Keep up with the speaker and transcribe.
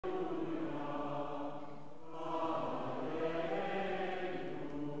My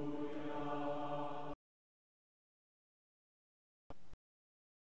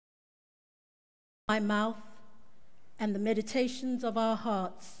mouth and the meditations of our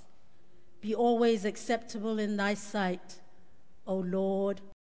hearts be always acceptable in thy sight, O Lord.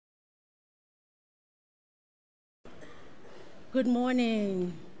 Good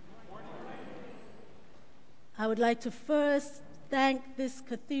morning. I would like to first thank this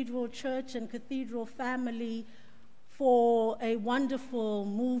Cathedral Church and Cathedral family for a wonderful,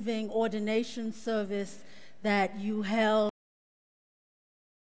 moving ordination service that you held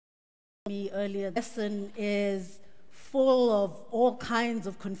me earlier. The lesson is full of all kinds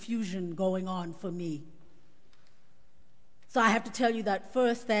of confusion going on for me. So I have to tell you that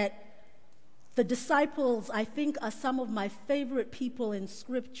first, that the disciples, I think, are some of my favorite people in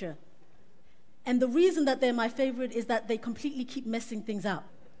Scripture. And the reason that they're my favorite is that they completely keep messing things up.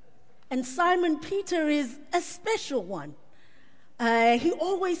 And Simon Peter is a special one. He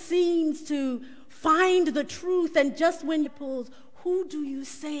always seems to find the truth, and just when he pulls, who do you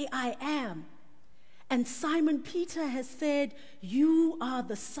say I am? And Simon Peter has said, you are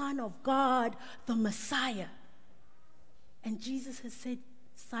the Son of God, the Messiah. And Jesus has said,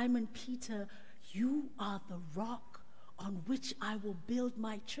 Simon Peter, you are the rock on which I will build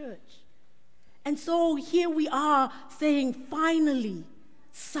my church. And so here we are saying, finally,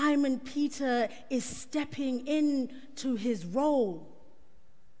 Simon Peter is stepping into his role.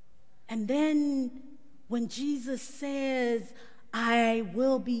 And then when Jesus says, I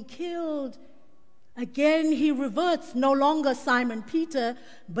will be killed, again he reverts, no longer Simon Peter,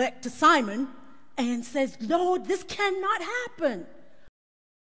 but to Simon, and says, Lord, this cannot happen.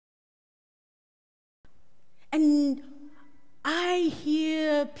 And I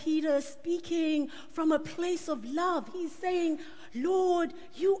hear Peter speaking from a place of love. He's saying, Lord,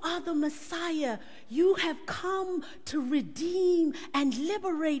 you are the Messiah. You have come to redeem and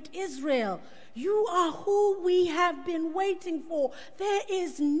liberate Israel. You are who we have been waiting for. There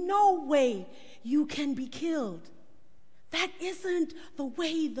is no way you can be killed. That isn't the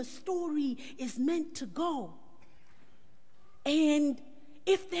way the story is meant to go. And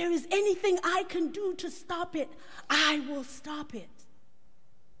if there is anything I can do to stop it, I will stop it.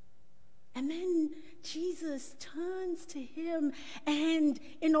 And then Jesus turns to him, and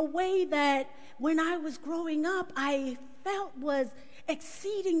in a way that when I was growing up, I felt was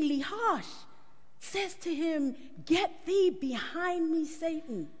exceedingly harsh, says to him, get thee behind me,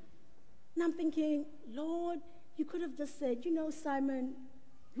 Satan. And I'm thinking, Lord, you could have just said, you know, Simon,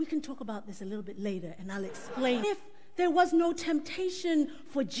 we can talk about this a little bit later, and I'll explain. If there was no temptation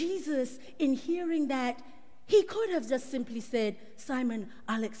for Jesus in hearing that, he could have just simply said, Simon,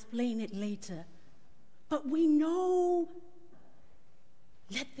 I'll explain it later. But we know,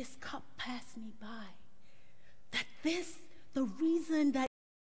 let this cup pass me by. That the reason that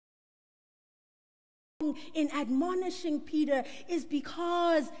in admonishing Peter is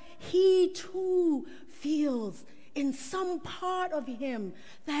because he too feels in some part of him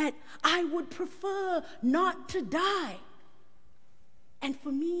that I would prefer not to die. And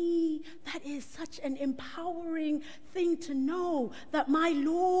for me, that is such an empowering thing to know, that my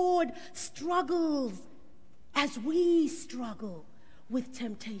Lord struggles as we struggle with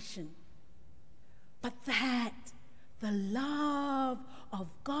temptation. But that the love of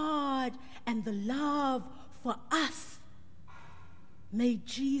God and the love for us made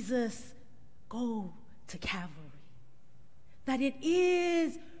Jesus go to Calvary. That it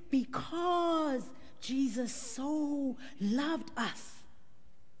is because Jesus so loved us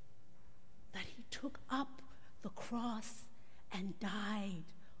that he took up the cross and died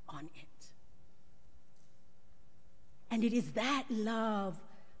on it. And it is that love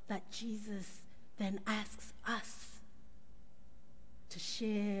that Jesus then asks us to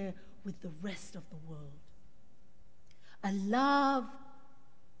share with the rest of the world. A love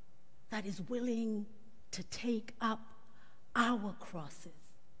that is willing to take up our crosses.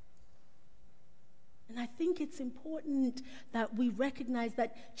 And I think it's important that we recognize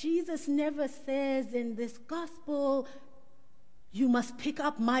that Jesus never says in this gospel, you must pick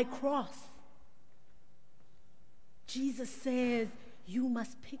up my cross. Jesus says, you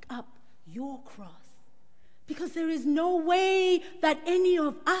must pick up your cross. Because there is no way that any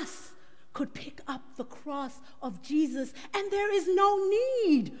of us could pick up the cross of Jesus, and there is no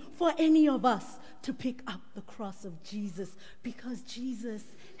need for any of us to pick up the cross of Jesus, because Jesus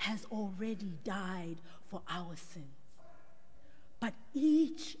has already died for our sins. But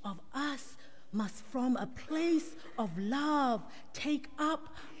each of us must, from a place of love, take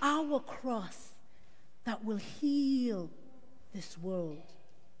up our cross that will heal this world.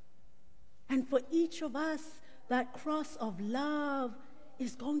 And for each of us, that cross of love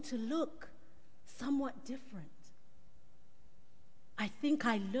is going to look somewhat different. I think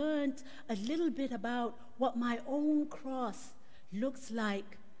I learned a little bit about what my own cross looks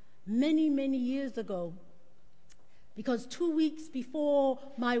like many, many years ago. Because 2 weeks before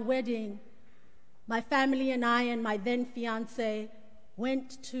my wedding, my family and I and my then fiance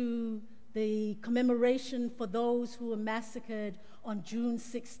went to the commemoration for those who were massacred on June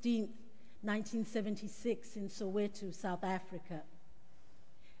 16th, 1976 in Soweto, South Africa.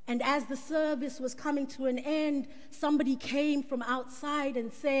 And as the service was coming to an end, somebody came from outside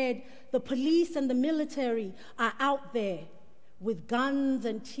and said, the police and the military are out there with guns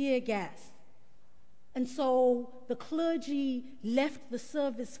and tear gas. And so the clergy left the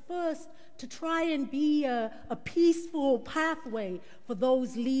service first to try and be a peaceful pathway for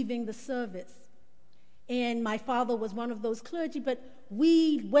those leaving the service. And my father was one of those clergy, but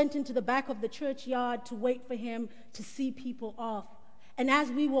we went into the back of the churchyard to wait for him to see people off. And as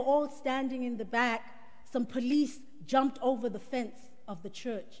we were all standing in the back, some police jumped over the fence of the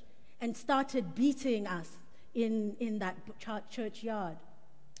church and started beating us in that churchyard.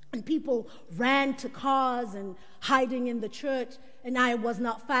 And people ran to cars and hiding in the church, and I was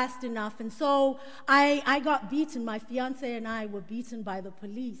not fast enough. And so I got beaten. My fiance and I were beaten by the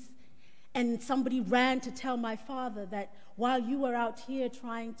police. And somebody ran to tell my father that while you were out here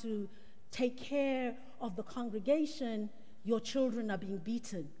trying to take care of the congregation, your children are being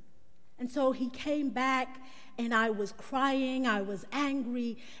beaten. And so he came back, and I was crying, I was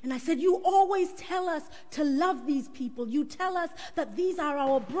angry, and I said, you always tell us to love these people. You tell us that these are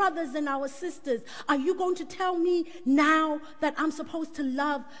our brothers and our sisters. Are you going to tell me now that I'm supposed to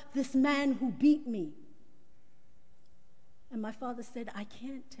love this man who beat me? And my father said, I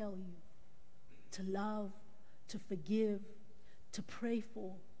can't tell you to love, to forgive, to pray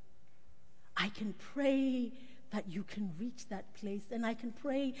for. I can pray that you can reach that place, and I can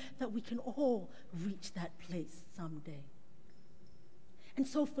pray that we can all reach that place someday. And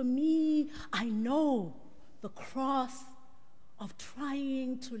so for me, I know the cross of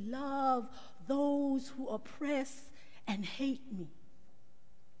trying to love those who oppress and hate me.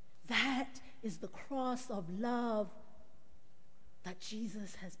 That is the cross of love that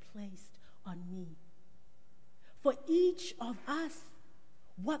Jesus has placed on me. For each of us,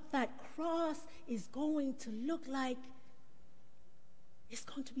 what that cross is going to look like is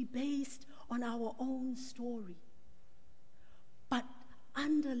going to be based on our own story. But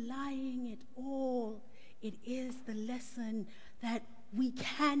underlying it all, it is the lesson that we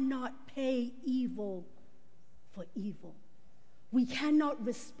cannot pay evil for evil. We cannot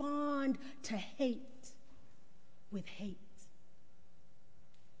respond to hate with hate.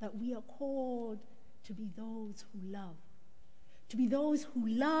 That we are called to be those who love. To be those who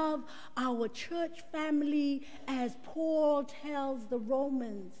love our church family as Paul tells the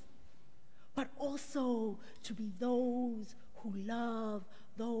Romans, but also to be those who love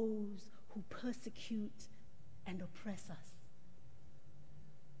those who persecute and oppress us.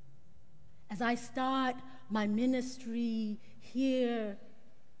 As I start my ministry here,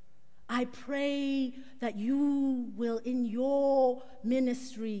 I pray that you will, in your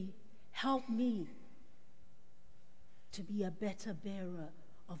ministry, help me to be a better bearer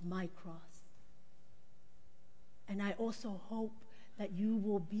of my cross. And I also hope that you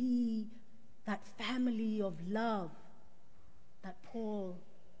will be that family of love that Paul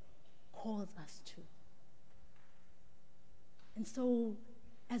calls us to. And so,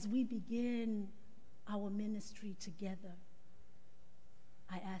 as we begin our ministry together,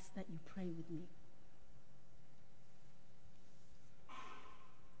 I ask that you pray with me.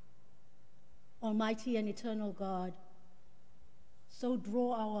 Almighty and eternal God, so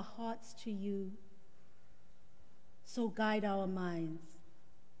draw our hearts to you, so guide our minds,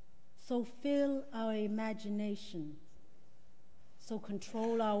 so fill our imaginations, so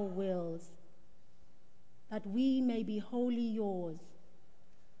control our wills, that we may be wholly yours,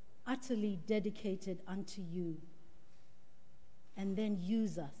 utterly dedicated unto you. And then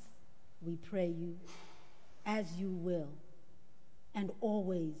use us, we pray you, as you will, and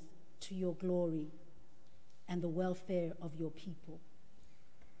always to your glory and the welfare of your people.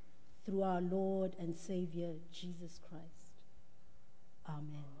 Through our Lord and Savior, Jesus Christ.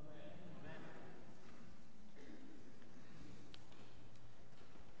 Amen.